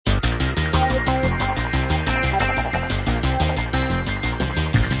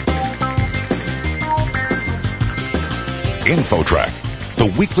InfoTrack,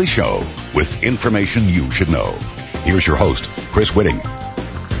 the weekly show with information you should know. Here's your host, Chris Whitting.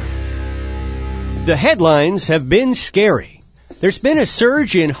 The headlines have been scary. There's been a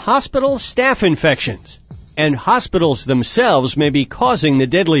surge in hospital staph infections, and hospitals themselves may be causing the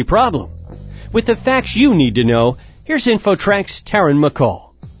deadly problem. With the facts you need to know, here's InfoTrack's Taryn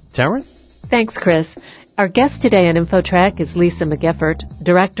McCall. Taryn? Thanks, Chris. Our guest today on InfoTrack is Lisa McGiffert,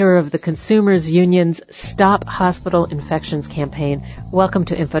 Director of the Consumers Union's Stop Hospital Infections campaign. Welcome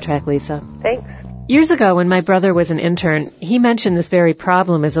to InfoTrack, Lisa. Thanks. Years ago, when my brother was an intern, he mentioned this very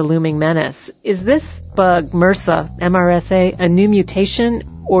problem as a looming menace. Is this bug, MRSA, MRSA, a new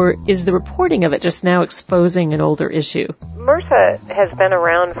mutation, or is the reporting of it just now exposing an older issue? MRSA has been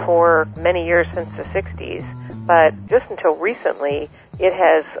around for many years, since the 60s, but just until recently, it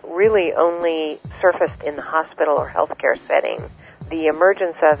has really only surfaced in the hospital or healthcare setting. The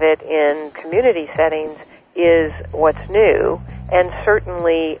emergence of it in community settings is what's new, and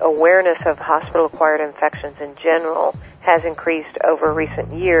certainly awareness of hospital-acquired infections in general has increased over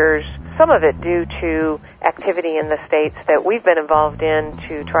recent years, some of it due to activity in the states that we've been involved in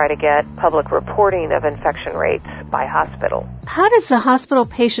to try to get public reporting of infection rates by hospital. How does the hospital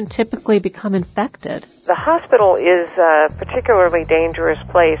patient typically become infected? The hospital is a particularly dangerous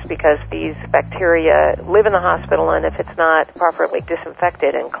place because these bacteria live in the hospital, and if it's not properly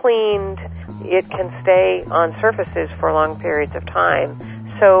disinfected and cleaned, it can stay on surfaces for long periods of time.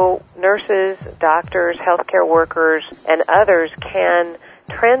 So nurses, doctors, healthcare workers, and others can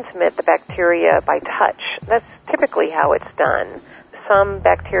transmit the bacteria by touch. That's typically how it's done. Some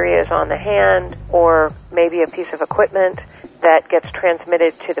bacteria is on the hand or maybe a piece of equipment that gets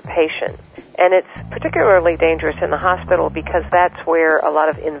transmitted to the patient. And it's particularly dangerous in the hospital because that's where a lot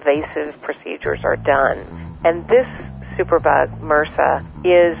of invasive procedures are done. And this superbug, MRSA,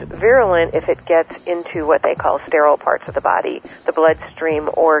 is virulent if it gets into what they call sterile parts of the body, the bloodstream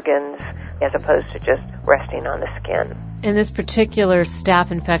organs, as opposed to just resting on the skin. And this particular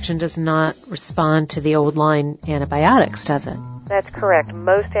staph infection does not respond to the old line antibiotics, does it? That's correct.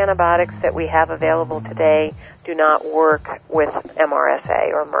 Most antibiotics that we have available today do not work with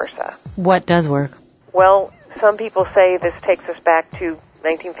MRSA or MRSA. What does work? Well, some people say this takes us back to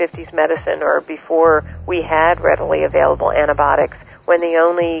 1950s medicine or before we had readily available antibiotics, when the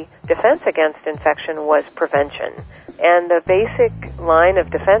only defense against infection was prevention. And the basic line of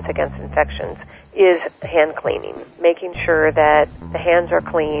defense against infections is hand cleaning, making sure that the hands are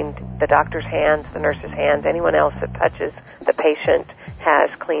cleaned, the doctor's hands, the nurse's hands, anyone else that touches the patient has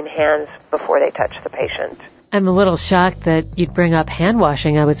clean hands before they touch the patient. I'm a little shocked that you'd bring up hand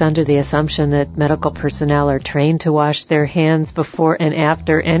washing. I was under the assumption that medical personnel are trained to wash their hands before and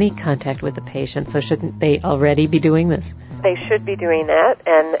after any contact with the patient, so shouldn't they already be doing this? They should be doing that,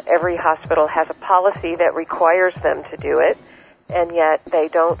 and every hospital has a policy that requires them to do it, and yet they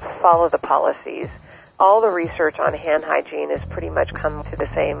don't follow the policies. All the research on hand hygiene has pretty much come to the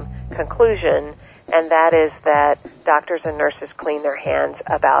same conclusion, and that is that doctors and nurses clean their hands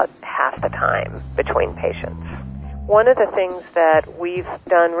about half the time between patients. One of the things that we've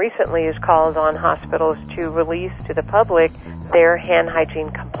done recently is called on hospitals to release to the public their hand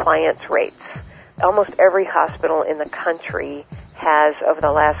hygiene compliance rates. Almost every hospital in the country has, over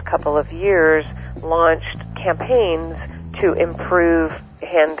the last couple of years, launched campaigns to improve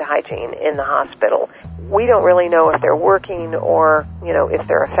hand hygiene in the hospital. We don't really know if they're working or, if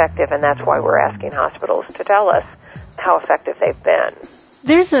they're effective, and that's why we're asking hospitals to tell us how effective they've been.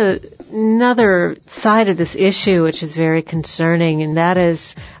 There's another side of this issue which is very concerning, and that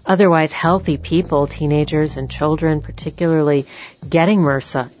is otherwise healthy people, teenagers and children particularly, getting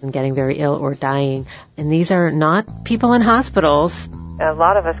MRSA and getting very ill or dying. And these are not people in hospitals. A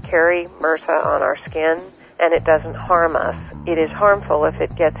lot of us carry MRSA on our skin, and it doesn't harm us. It is harmful if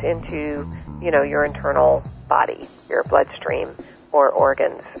it gets into, your internal body, your bloodstream or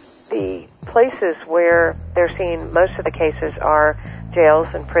organs. The places where they're seeing most of the cases are jails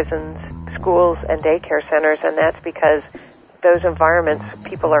and prisons, schools and daycare centers, and that's because those environments,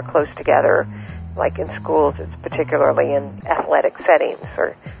 people are close together. Like in schools, it's particularly in athletic settings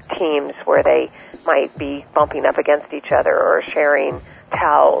or teams where they might be bumping up against each other or sharing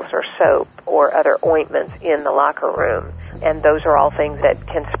towels or soap or other ointments in the locker room. And those are all things that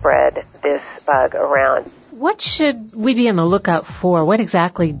can spread this bug around. What should we be on the lookout for? What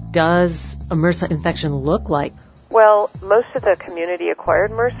exactly does a MRSA infection look like? Well, most of the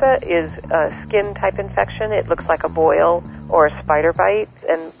community-acquired MRSA is a skin-type infection. It looks like a boil or a spider bite,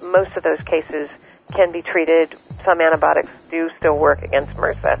 and most of those cases can be treated. Some antibiotics do still work against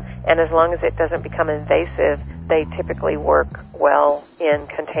MRSA, and as long as it doesn't become invasive, they typically work well in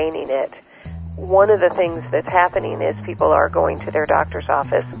containing it. one of the things that's happening is people are going to their doctor's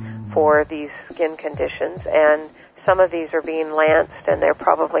office for these skin conditions, and some of these are being lanced, and they're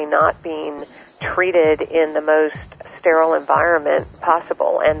probably not being treated in the most sterile environment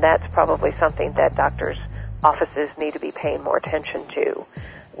possible, and that's probably something that doctors' offices need to be paying more attention to.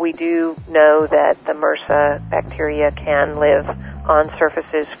 We do know that the MRSA bacteria can live on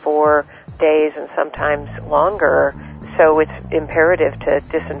surfaces for days and sometimes longer, so it's imperative to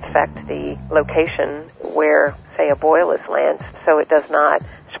disinfect the location where, say, a boil is lanced so it does not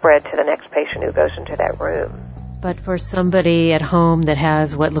spread to the next patient who goes into that room. But for somebody at home that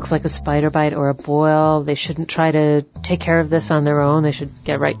has what looks like a spider bite or a boil, they shouldn't try to take care of this on their own. They should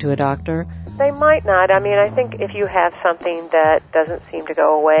get right to a doctor. They might not. I mean, I think if you have something that doesn't seem to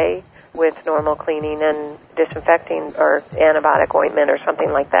go away with normal cleaning and disinfecting or antibiotic ointment or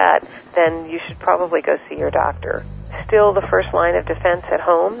something like that, then you should probably go see your doctor. Still, the first line of defense at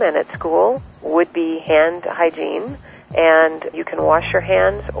home and at school would be hand hygiene. And you can wash your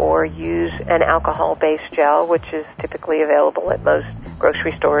hands or use an alcohol-based gel, which is typically available at most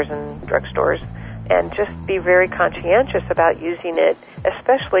grocery stores and drugstores. And just be very conscientious about using it,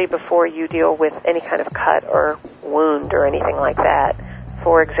 especially before you deal with any kind of cut or wound or anything like that.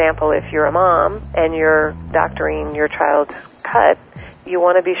 For example, if you're a mom and you're doctoring your child's cut, you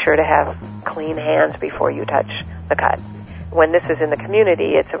want to be sure to have clean hands before you touch the cut. When this is in the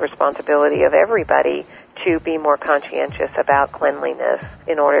community, it's a responsibility of everybody to be more conscientious about cleanliness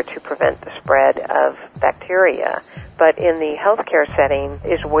in order to prevent the spread of bacteria. But in the healthcare setting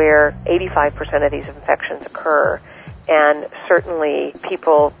is where 85% of these infections occur. And certainly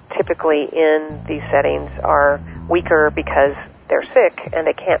people typically in these settings are weaker because they're sick and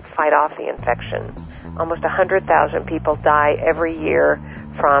they can't fight off the infection. Almost 100,000 people die every year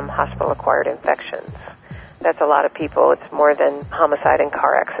from hospital-acquired infections. That's a lot of people. It's more than homicide and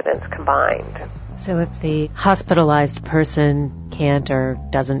car accidents combined. So if the hospitalized person can't or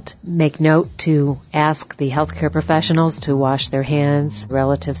doesn't make note to ask the healthcare professionals to wash their hands,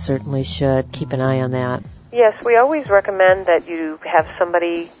 relatives certainly should keep an eye on that. Yes, we always recommend that you have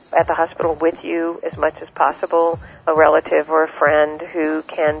somebody at the hospital with you as much as possible, a relative or a friend who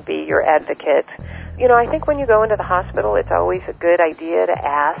can be your advocate. You know, I think when you go into the hospital, it's always a good idea to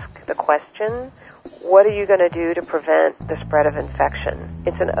ask the question, what are you going to do to prevent the spread of infection?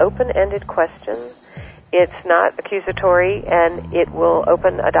 It's an open-ended question. It's not accusatory, and it will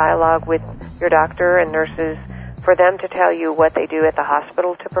open a dialogue with your doctor and nurses for them to tell you what they do at the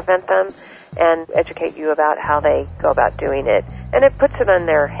hospital to prevent them and educate you about how they go about doing it. And it puts it in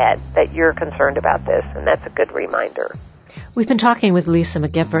their head that you're concerned about this, and that's a good reminder. We've been talking with Lisa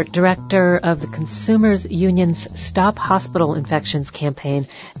McGiffert, director of the Consumers Union's Stop Hospital Infections campaign.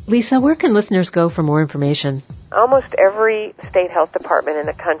 Lisa, where can listeners go for more information? Almost every state health department in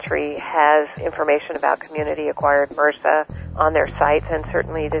the country has information about community-acquired MRSA on their sites, and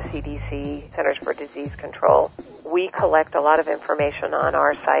certainly the CDC, Centers for Disease Control. We collect a lot of information on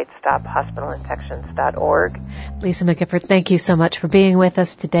our site, stophospitalinfections.org. Lisa McGiffert, thank you so much for being with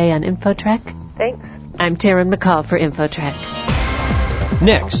us today on InfoTrek. Thanks. I'm Taryn McCall for InfoTrek.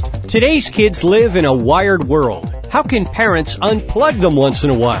 Next, today's kids live in a wired world. How can parents unplug them once in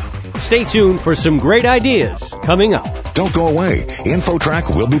a while? Stay tuned for some great ideas coming up. Don't go away.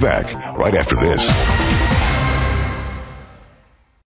 InfoTrack will be back right after this.